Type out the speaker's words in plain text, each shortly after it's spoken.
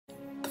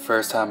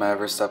first time I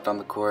ever stepped on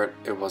the court,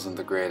 it wasn't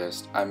the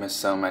greatest. I missed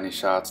so many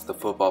shots, the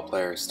football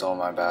players stole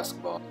my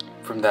basketball.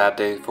 From that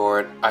day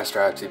forward, I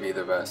strived to be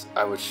the best.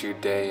 I would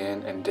shoot day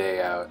in and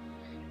day out,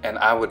 and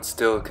I would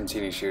still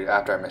continue to shoot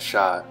after I missed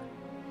shot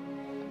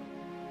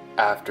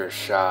after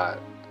shot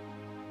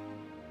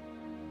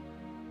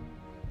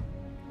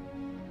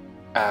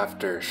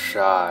after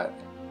shot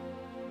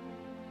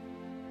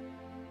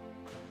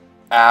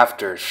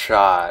after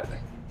shot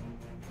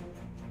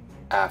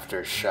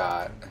after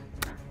shot.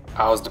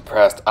 I was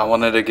depressed. I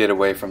wanted to get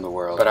away from the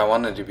world, but I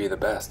wanted to be the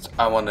best.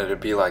 I wanted to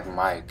be like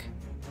Mike.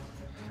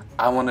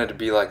 I wanted to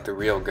be like the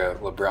real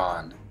GOAT,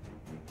 LeBron.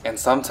 And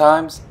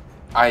sometimes,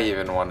 I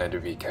even wanted to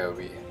be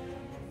Kobe.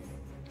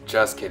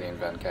 Just kidding,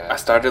 Venkat. I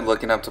started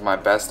looking up to my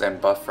best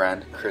and buff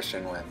friend,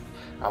 Christian Wynn.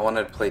 I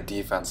wanted to play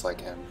defense like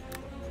him.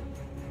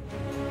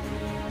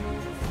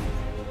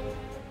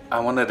 I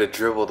wanted to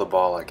dribble the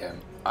ball like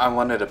him. I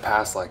wanted to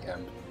pass like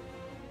him.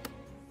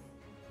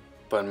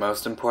 But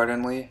most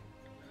importantly,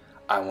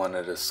 I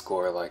wanted to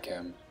score like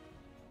him.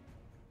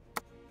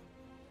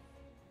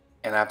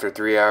 And after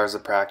 3 hours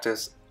of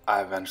practice,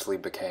 I eventually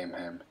became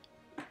him.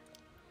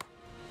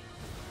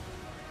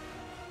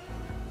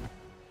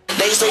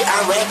 They say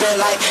I'm rapping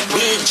like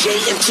Big J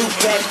and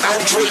Tupac,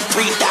 Andre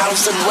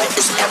 3000. What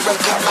is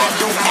Erica?